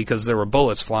to it because there were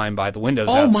bullets flying by the windows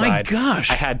outside. Oh, my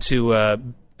gosh. I had to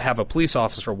have a police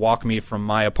officer walk me from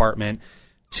my apartment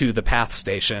to the PATH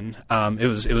station. It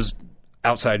was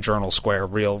outside Journal Square,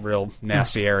 real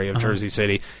nasty area of Jersey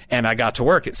City. And I got to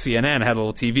work at CNN, had a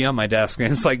little TV on my desk,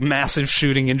 and it's like massive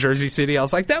shooting in Jersey City. I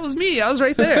was like, that was me. I was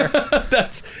right there.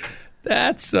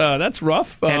 That's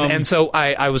rough. And so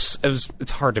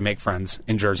it's hard to make friends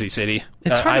in Jersey City.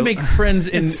 It's hard to make friends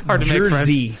in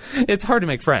Jersey. It's hard to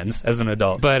make friends as an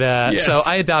adult. But Yes. So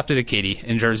I adopted a kitty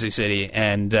in Jersey City,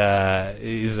 and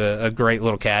he's a great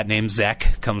little cat named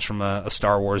Zek. Comes from a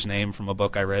Star Wars name from a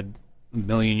book I read a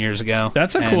million years ago.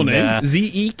 That's a cool name.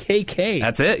 Zekk.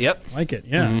 That's it. Yep. Like it.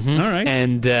 Yeah. Mm-hmm. All right.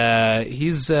 And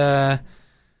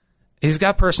he's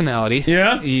got personality.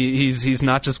 Yeah. He's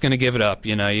not just going to give it up.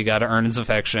 You know, you got to earn his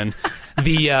affection.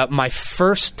 My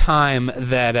first time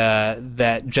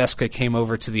that Jessica came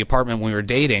over to the apartment when we were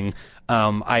dating,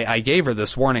 I gave her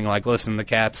this warning, like, listen, the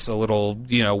cat's a little,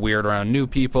 weird around new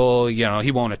people.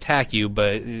 He won't attack you,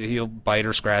 but he'll bite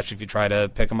or scratch if you try to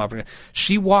pick him up.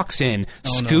 She walks in,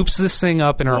 scoops this thing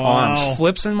up in her arms,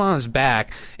 flips him on his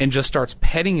back, and just starts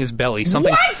petting his belly.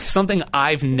 Something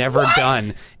I've never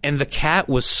done. And the cat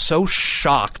was so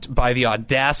shocked by the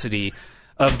audacity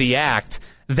of the act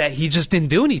that he just didn't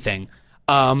do anything.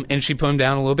 And she put him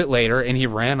down a little bit later, and he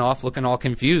ran off looking all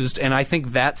confused. And I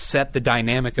think that set the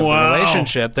dynamic of the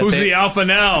relationship. Who's the alpha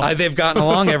now? They've gotten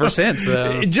along ever since.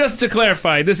 Just to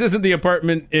clarify, this isn't the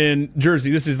apartment in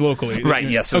Jersey. This is locally. Right,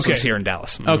 yes. This was here in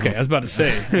Dallas. Mm-hmm. Okay, I was about to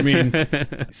say. I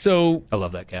mean, so... I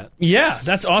love that cat. Yeah,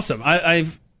 that's awesome.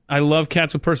 I love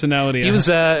cats with personality. He was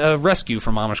a rescue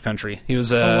from Amish country. He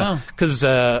was because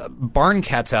barn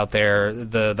cats out there,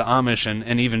 the Amish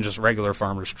and even just regular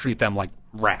farmers treat them like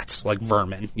rats, like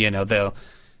vermin. They'll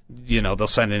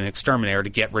send an exterminator to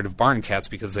get rid of barn cats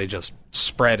because they just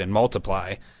spread and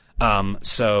multiply.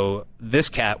 So this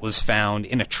cat was found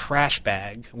in a trash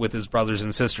bag with his brothers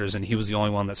and sisters, and he was the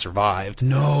only one that survived.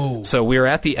 No. So we were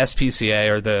at the SPCA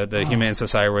or the Humane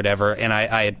Society or whatever, and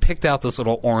I had picked out this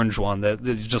little orange one that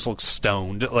just looked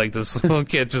stoned. Like this little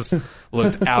kid just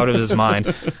looked out of his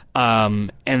mind.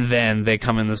 And then they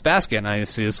come in this basket, and I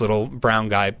see this little brown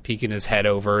guy peeking his head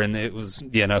over, and it was,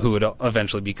 who would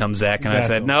evenly become Zach. And I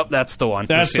said, nope, that's the one.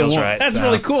 This feels right. That's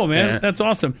really cool, man. Yeah. That's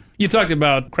awesome. You talked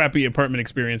about crappy apartment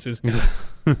experiences.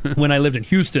 When I lived in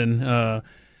Houston,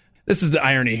 this is the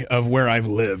irony of where I've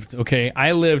lived, okay?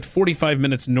 I lived 45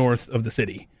 minutes north of the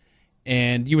city,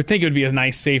 and you would think it would be a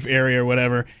nice, safe area or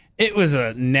whatever. It was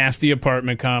a nasty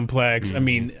apartment complex. Mm-hmm. I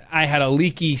mean, I had a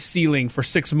leaky ceiling for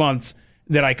 6 months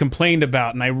that I complained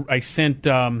about, and I sent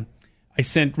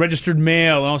registered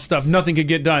mail and all stuff. Nothing could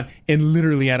get done. And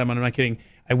literally, Adam, I'm not kidding,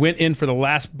 I went in for the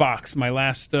last box, my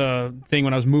last thing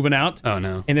when I was moving out. Oh,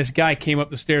 no. And this guy came up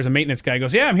the stairs, a maintenance guy,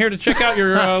 goes, yeah, I'm here to check out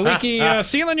your leaky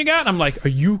ceiling you got. And I'm like, are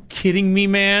you kidding me,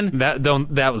 man?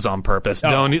 That was on purpose.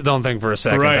 Oh. Don't think for a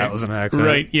second that was an accident.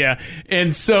 Right, yeah.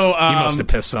 And so... you must have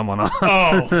pissed someone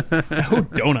off. Who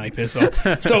don't I piss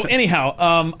off? So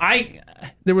anyhow,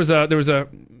 there was a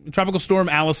tropical storm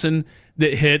Allison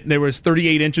that hit. There was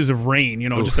 38 inches of rain,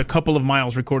 just a couple of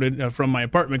miles recorded from my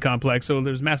apartment complex. So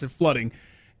there's massive flooding.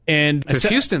 Because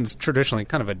Houston's traditionally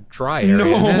kind of a dry area.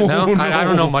 No? I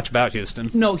don't know much about Houston.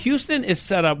 No, Houston is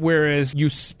set up whereas you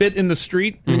spit in the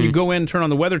street and you go in, turn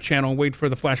on the Weather Channel, and wait for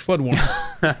the flash flood warning.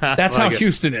 That's how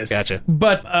Houston is. Gotcha.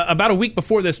 But about a week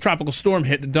before this tropical storm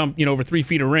hit, to dump over 3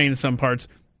 feet of rain in some parts,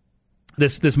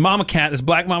 this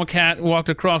black mama cat walked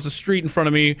across the street in front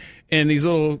of me, and these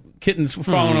little kittens were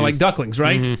following her like ducklings,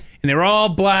 right? Mm-hmm. And they were all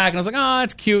black, and I was like, oh,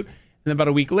 that's cute. And then about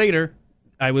a week later,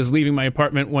 I was leaving my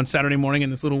apartment one Saturday morning,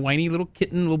 and this little whiny little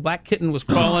black kitten was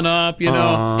crawling up,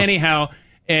 Anyhow,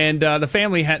 and the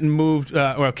family hadn't moved,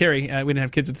 Carrie, we didn't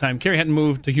have kids at the time. Carrie hadn't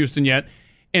moved to Houston yet.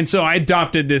 And so I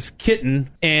adopted this kitten.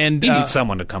 And you need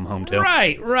someone to come home to.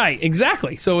 Right,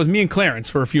 exactly. So it was me and Clarence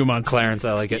for a few months. Clarence,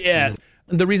 I like it. Yeah.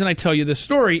 Mm-hmm. The reason I tell you this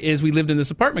story is we lived in this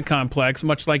apartment complex,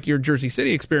 much like your Jersey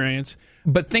City experience.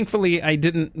 But thankfully, I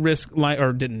didn't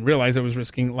didn't realize I was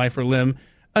risking life or limb.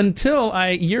 Until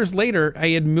years later,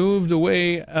 I had moved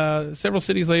away several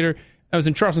cities later. I was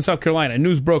in Charleston, South Carolina.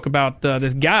 News broke about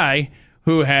this guy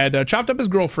who had chopped up his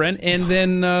girlfriend and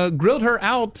then grilled her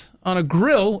out on a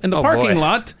grill in the parking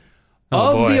lot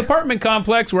of the apartment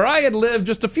complex where I had lived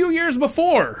just a few years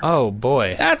before. Oh,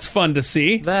 boy. That's fun to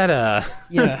see. That,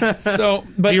 Yeah. So,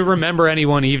 but do you remember any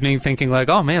one evening thinking like,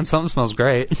 oh, man, something smells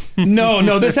great?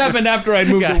 No, this happened after I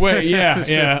moved away.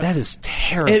 Yeah. That is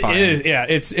terrifying. It is, yeah.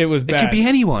 It was bad. It could be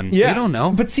anyone. Yeah. You don't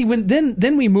know. But see,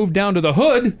 then we moved down to the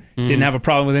hood, didn't have a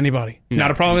problem with anybody.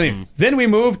 Not a problem with anyone. Then we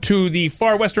moved to the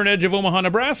far western edge of Omaha,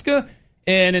 Nebraska,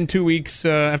 And in 2 weeks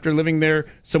after living there,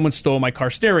 someone stole my car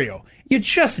stereo. You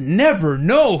just never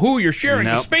know who you're sharing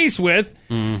a space with,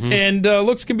 and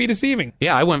looks can be deceiving.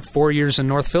 Yeah, I went 4 years in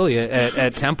North Philly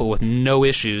at Temple with no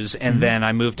issues, and then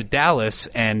I moved to Dallas,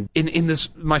 and in this,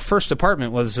 my first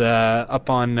apartment was up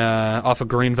on off of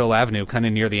Greenville Avenue, kind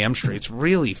of near the M Street. It's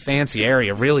really fancy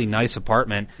area, really nice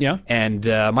apartment. Yeah. And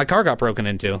my car got broken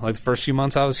into, like the first few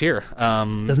months I was here.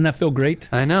 Doesn't that feel great?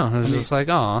 I know. I was just like,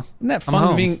 aw. Isn't that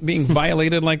fun being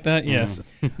violated like that? Yes.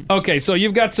 Okay, so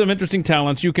you've got some interesting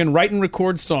talents. You can write and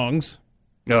record songs.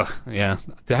 Ugh, yeah.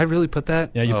 Did I really put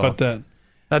that? Yeah, you put that.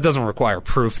 That doesn't require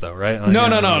proof, though, right? Like, no.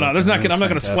 There's not. I'm not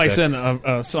going to splice in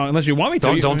a song unless you want me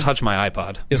to. Don't touch my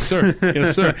iPod. Yes, sir.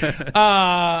 Yes, sir.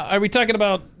 Are we talking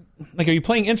about, like, are you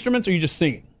playing instruments or are you just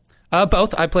singing?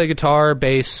 Both. I play guitar,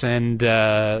 bass, and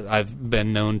I've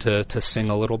been known to sing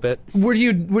a little bit. Where do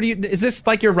you? Is this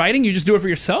like your writing? You just do it for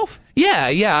yourself?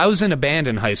 Yeah. I was in a band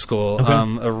in high school.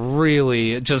 Okay.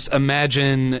 Really, just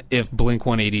imagine if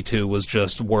Blink-182 was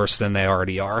just worse than they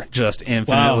already are, just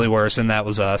infinitely worse, and that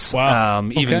was us. Wow.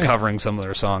 Even covering some of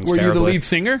their songs. Were terribly. you the lead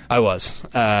singer? I was.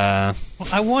 I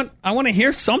want to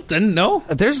hear something. No.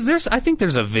 I think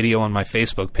there's a video on my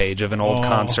Facebook page of an old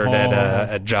concert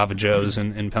at Java Joe's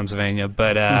in Pennsylvania.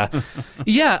 But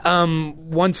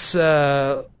once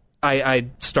I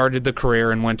started the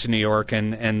career and went to New York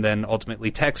and then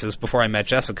ultimately Texas before I met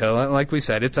Jessica. Like we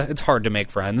said, it's hard to make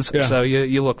friends, so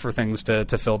you look for things to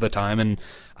fill the time. And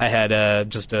I had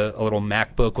just a little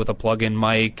MacBook with a plug-in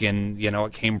mic, and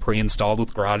it came pre-installed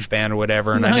with GarageBand or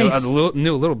whatever. And nice. I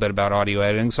knew a little bit about audio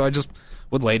editing, so I just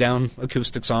would lay down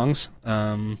acoustic songs.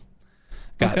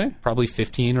 Got probably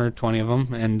 15 or 20 of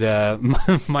them, and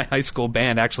my high school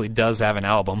band actually does have an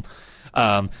album.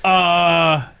 I'm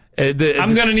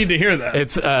going to need to hear that.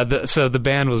 It's so the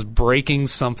band was Breaking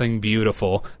Something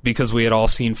Beautiful because we had all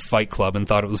seen Fight Club and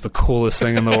thought it was the coolest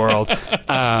thing in the world.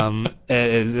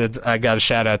 I got a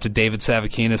shout out to David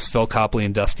Savakinis, Phil Copley,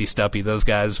 and Dusty Stuppy. Those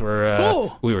guys were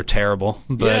cool. We were terrible,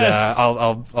 but yes.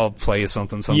 I'll play you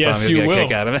something sometime. Yes, You'll you get will. a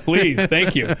kick out of it. Please,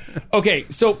 thank you. Okay,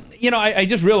 so I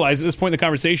just realized at this point in the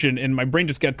conversation, and my brain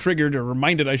just got triggered or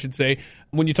reminded, I should say,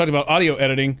 when you talked about audio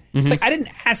editing. It's like I didn't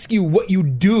ask you what you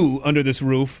do under this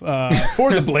roof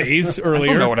for the Blaze earlier.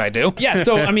 I don't know what I do. Yeah,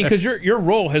 so I mean, because your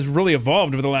role has really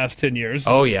evolved over the last 10 years.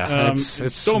 Oh yeah,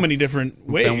 it's so many different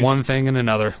ways. Been one thing and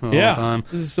another the whole time.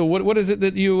 So what is it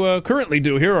that you currently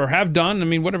do here or have done? I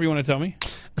mean, whatever you want to tell me.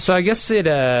 So I guess it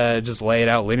just lay it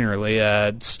out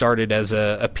linearly. Started as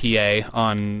a PA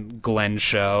on Glenn's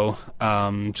show,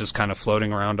 just kind of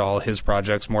floating around all his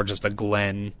projects. More just a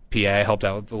Glenn PA. I helped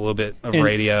out with a little bit of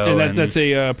radio. And that's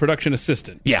a production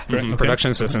assistant. Yeah, okay.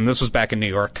 Production assistant. This was back in New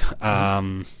York,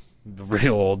 the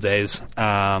real old days.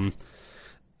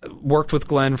 Worked with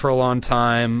Glenn for a long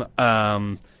time.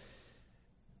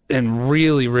 And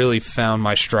really, really found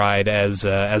my stride as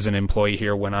an employee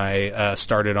here when I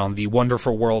started on The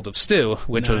Wonderful World of Stu,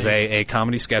 which was a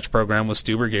comedy sketch program with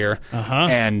Stu Bergier.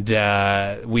 And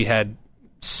we had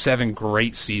 7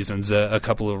 great seasons, a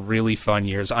couple of really fun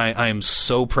years. I am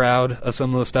so proud of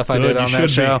some of the stuff I did on that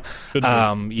show.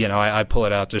 I pull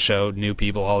it out to show new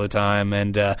people all the time,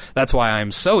 and that's why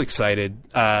I'm so excited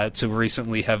to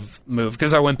recently have moved,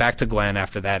 because I went back to Glenn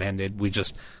after that ended.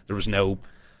 There was no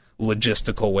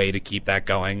logistical way to keep that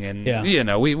going, and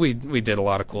we did a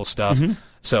lot of cool stuff.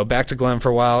 So back to Glenn for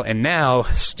a while, and now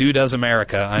Stu Does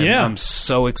America. I'm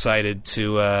so excited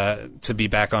to be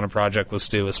back on a project with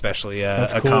Stu, especially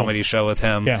a comedy show with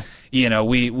him.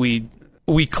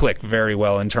 We click very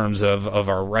well in terms of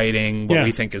our writing, what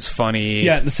we think is funny.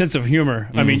 Yeah, the sense of humor.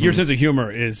 I mean, your sense of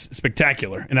humor is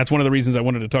spectacular, and that's one of the reasons I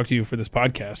wanted to talk to you for this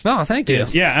podcast. Oh, thank you.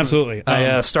 Yeah, absolutely.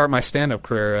 I start my stand-up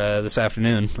career this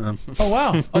afternoon. Oh,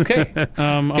 wow. Okay.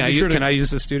 Can I use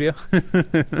the studio?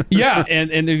 Yeah,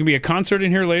 and there can be a concert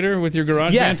in here later with your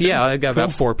garage band? Yeah, I got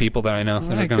about 4 people that I know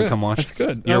that are going to come watch. That's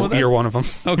good. You're one of them.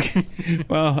 Okay.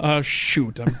 Well,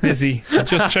 shoot, I'm busy.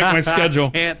 Just check my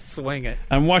schedule. Can't swing it.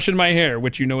 I'm washing my hair,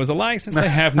 which you know is a lie since I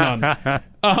have none.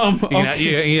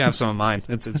 You have some of mine.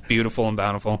 It's beautiful and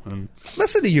bountiful. And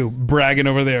listen to you bragging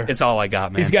over there. It's all I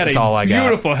got, man. He's got a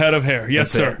beautiful head of hair. Yes,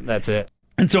 sir. That's it.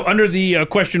 And so under the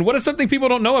question, what is something people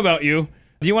don't know about you?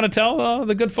 Do you want to tell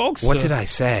the good folks? What did I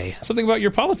say? Something about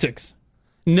your politics.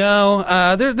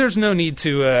 No, there's no need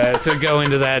to go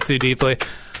into that too deeply.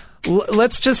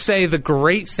 Let's just say the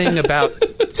great thing about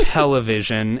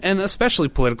television, and especially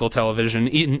political television,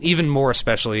 even more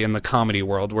especially in the comedy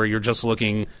world, where you're just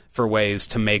looking for ways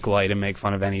to make light and make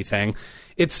fun of anything.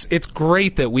 It's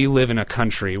great that we live in a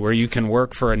country where you can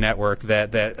work for a network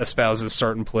that espouses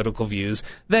certain political views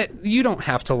that you don't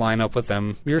have to line up with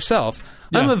them yourself.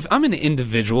 Yeah. I'm an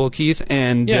individual, Keith,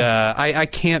 and I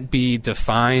can't be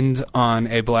defined on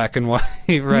a black and white.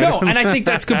 Right? No, and I think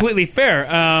that's completely fair.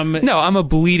 No, I'm a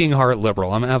bleeding heart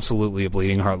liberal. I'm absolutely a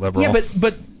bleeding heart liberal. Yeah,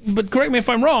 but correct me if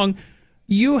I'm wrong.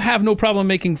 You have no problem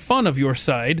making fun of your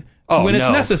side. When it's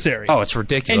necessary. Oh, it's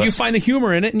ridiculous. And you find the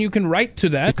humor in it, and you can write to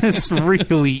that. It's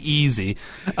really easy.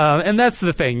 And that's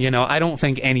the thing, I don't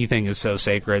think anything is so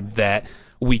sacred that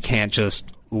we can't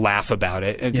just laugh about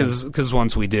it. Because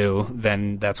once we do,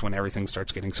 then that's when everything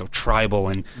starts getting so tribal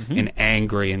and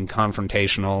angry and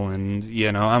confrontational. And,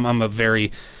 I'm a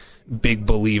very big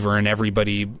believer in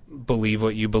everybody believe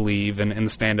what you believe and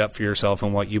stand up for yourself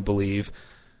and what you believe.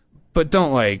 But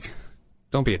don't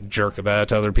be a jerk about it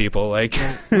to other people.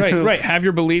 Right. Have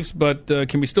your beliefs, but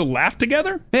can we still laugh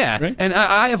together? Yeah. Right? And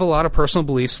I have a lot of personal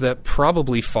beliefs that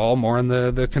probably fall more in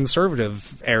the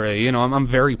conservative area. I'm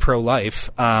very pro-life.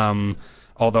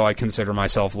 Although I consider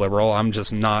myself liberal, I'm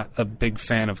just not a big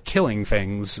fan of killing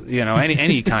things.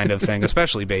 Any kind of thing,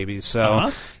 especially babies.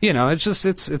 So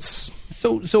it's.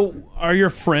 So are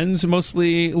your friends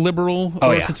mostly liberal?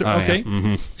 Oh, yeah. Okay. Yeah.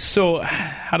 Mm-hmm. So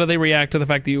how do they react to the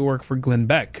fact that you work for Glenn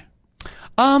Beck?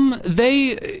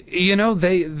 They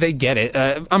get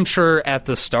it. I'm sure at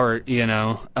the start,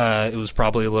 it was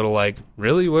probably a little like,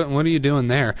 really? What are you doing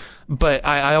there? But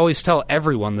I always tell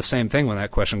everyone the same thing when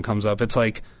that question comes up. It's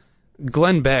like,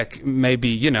 Glenn Beck may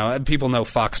be, people know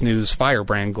Fox News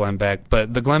firebrand Glenn Beck,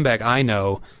 but the Glenn Beck I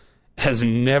know has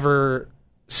never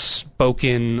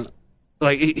spoken,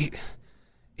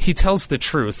 he tells the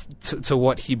truth to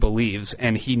what he believes,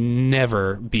 and he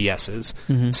never BS's.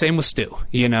 Mm-hmm. Same with Stu.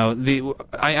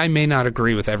 I may not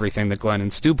agree with everything that Glenn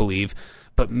and Stu believe,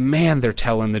 but man, they're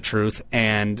telling the truth,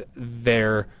 and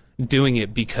they're doing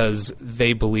it because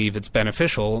they believe it's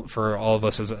beneficial for all of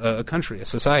us as a country, a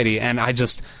society. And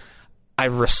I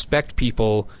respect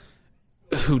people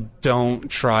who don't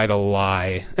try to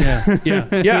lie.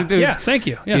 Yeah. Dude, thank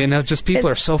you. Yeah. Just people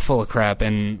are so full of crap,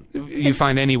 and you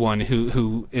find anyone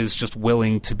who is just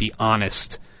willing to be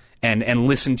honest and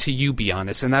listen to you be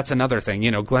honest. And that's another thing.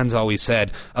 Glenn's always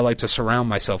said, I like to surround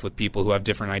myself with people who have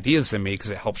different ideas than me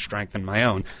because it helps strengthen my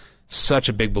own. Such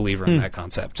a big believer in that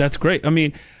concept. That's great. I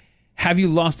mean, have you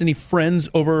lost any friends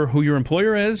over who your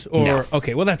employer is? Or no.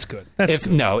 Okay, well, that's good. That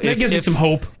gives me some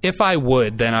hope. If I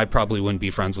would, then I probably wouldn't be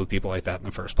friends with people like that in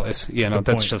the first place.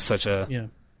 That's just such a... Yeah.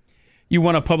 You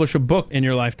want to publish a book in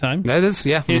your lifetime. That is,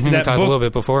 yeah. We talked a little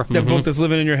bit before. That book that's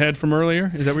living in your head from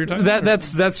earlier? Is that what you're talking about?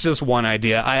 That's just one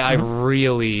idea. I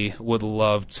really would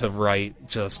love to write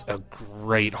just a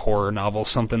great horror novel,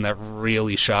 something that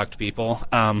really shocked people.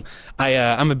 I'm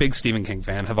a big Stephen King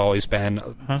fan, have always been.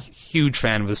 A huge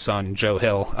fan of his son, Joe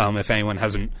Hill. If anyone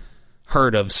hasn't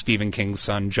heard of Stephen King's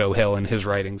son, Joe Hill, and his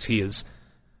writings, he is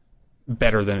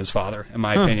better than his father, in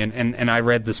my opinion. And I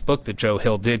read this book that Joe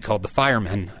Hill did called The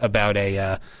Fireman about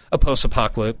a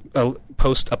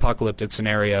post-apocalyptic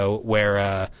scenario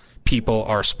where people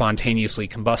are spontaneously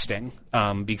combusting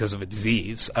because of a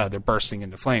disease. They're bursting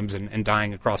into flames and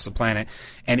dying across the planet.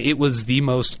 And it was the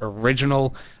most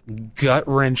original,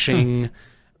 gut-wrenching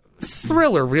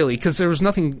thriller, really, because there was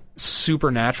nothing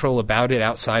supernatural about it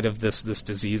outside of this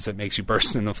disease that makes you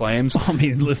burst into flames.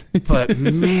 But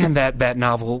man, that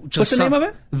novel just... What's the name of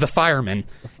it? The Fireman.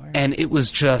 And it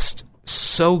was just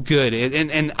so good.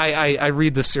 And I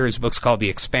read this series of books called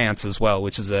The Expanse as well,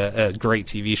 which is a great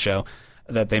TV show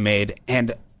that they made.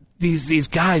 And these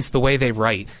guys, the way they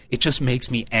write, it just makes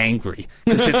me angry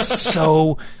because it's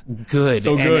so good.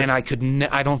 And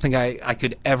I don't think I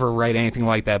could ever write anything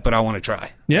like that, but I want to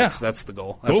try. Yeah. That's the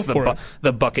goal. That's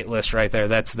the bucket list right there.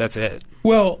 That's it.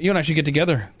 Well, you and I should get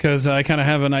together because I kind of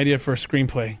have an idea for a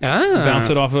screenplay.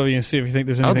 Bounce it off of you and see if you think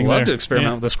there's anything there. I'd love to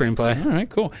experiment with a screenplay. All right,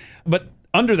 cool. But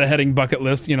under the heading bucket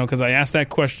list, because I asked that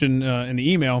question in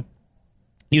the email,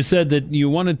 you said that you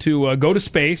wanted to go to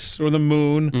space or the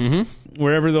moon,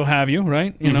 wherever they'll have you,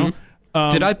 right?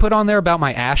 Did I put on there about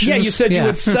my ashes? Yeah, you said you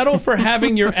would settle for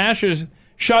having your ashes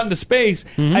shot into space.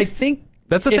 I think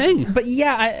that's a thing. But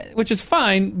yeah, which is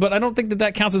fine, but I don't think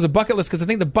that counts as a bucket list because I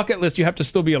think the bucket list, you have to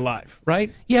still be alive,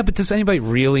 right? Yeah, but does anybody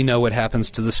really know what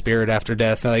happens to the spirit after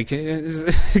death? Like,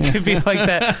 it could be like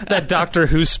that Doctor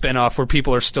Who spinoff where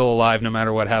people are still alive no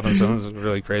matter what happens. So it's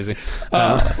really crazy.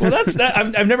 Well, that's that.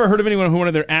 I've never heard of anyone who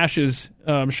wanted their ashes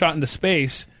shot into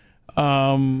space.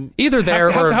 Either there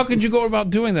or how could you go about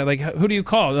doing that? Like, who do you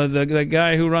call? The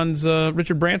guy who runs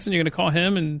Richard Branson? You're going to call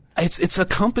him? And it's a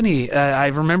company. I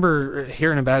remember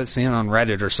hearing about it, seeing it on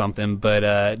Reddit or something.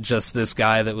 But just this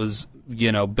guy that was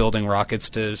building rockets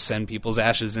to send people's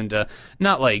ashes into,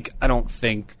 not like, I don't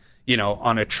think,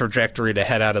 on a trajectory to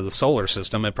head out of the solar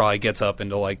system. It probably gets up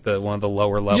into like one of the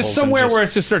lower levels, just somewhere and where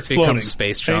it just starts becomes floating.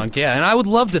 Space junk. Yeah, and I would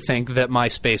love to think that my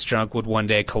space junk would one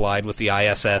day collide with the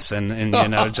ISS and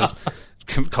just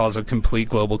cause a complete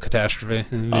global catastrophe.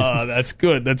 Oh, that's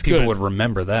good. That's People good. would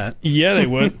remember that. Yeah, they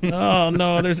would. Oh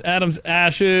no, there's Adam's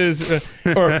ashes,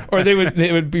 or they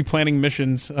would be planning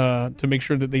missions to make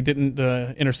sure that they didn't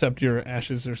intercept your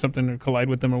ashes or something, or collide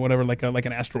with them or whatever, like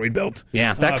an asteroid belt.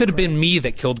 Yeah, that could have been me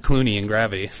that killed Clooney in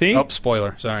Gravity. See? Oh,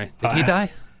 spoiler. Sorry. Did he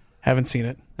die? Haven't seen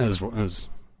it. It was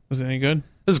it any good?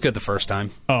 It was good the first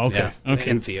time. Oh, okay. Yeah, Okay.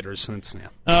 in theaters. All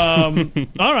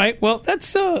right. Well,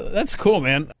 that's cool,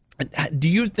 man. Do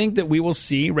you think that we will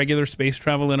see regular space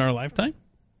travel in our lifetime?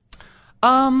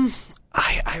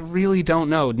 I really don't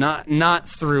know. Not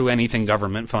through anything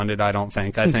government funded. I don't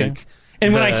think. I think.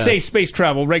 And when I say space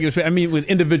travel, regular space, I mean with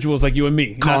individuals like you and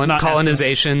me. Not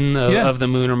colonization astronauts. of the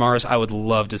moon or Mars, I would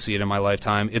love to see it in my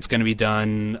lifetime. It's going to be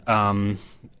done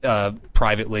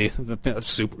privately.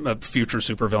 Future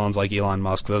supervillains like Elon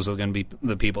Musk, those are going to be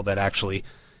the people that actually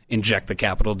inject the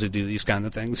capital to do these kind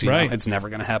of things. You know, it's never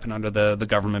going to happen under the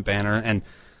government banner. And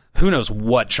who knows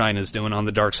what China's doing on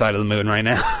the dark side of the moon right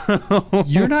now.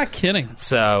 You're not kidding.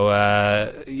 So,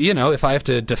 if I have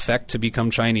to defect to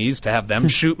become Chinese to have them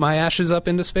shoot my ashes up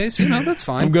into space, that's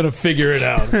fine. I'm going to figure it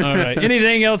out. All right.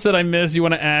 Anything else that I missed you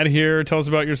want to add here? Tell us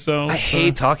about yourself. I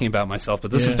hate talking about myself,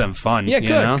 but this has been fun. Yeah,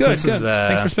 good.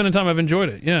 Thanks for spending time. I've enjoyed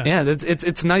it. Yeah. Yeah,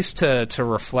 it's nice to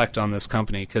reflect on this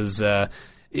company because,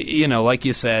 like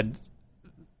you said,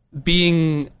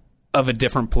 being of a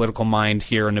different political mind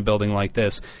here in a building like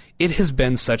this, it has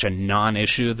been such a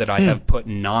non-issue that I have put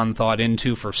non-thought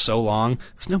into for so long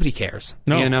because nobody cares.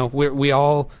 No. We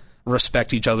all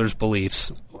respect each other's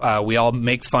beliefs. We all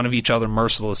make fun of each other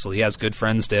mercilessly, as good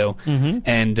friends do. Mm-hmm.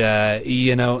 And,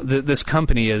 this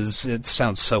company it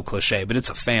sounds so cliche, but it's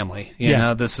a family. You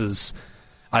know, this is...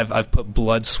 I've put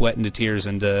blood, sweat, and tears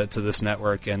into this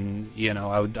network, and,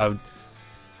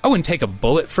 I wouldn't take a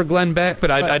bullet for Glenn Beck, but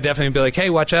I'd definitely be like,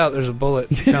 "Hey, watch out! There's a bullet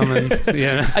coming."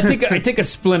 I take a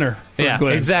splinter for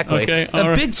Glenn. Exactly. Okay,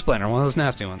 big splinter, one of those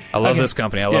nasty ones. I love this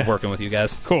company. I love working with you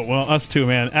guys. Cool. Well, us too,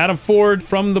 man. Adam Ford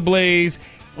from The Blaze.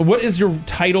 What is your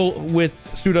title with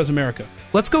Stu Does America?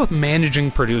 Let's go with managing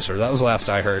producer. That was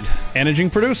last I heard. Managing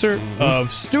producer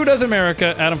of Stu Does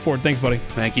America, Adam Ford. Thanks, buddy.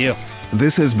 Thank you.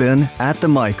 This has been At the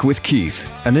Mic with Keith,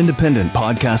 an independent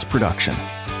podcast production.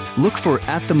 Look for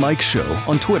At the Mic Show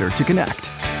on Twitter to connect.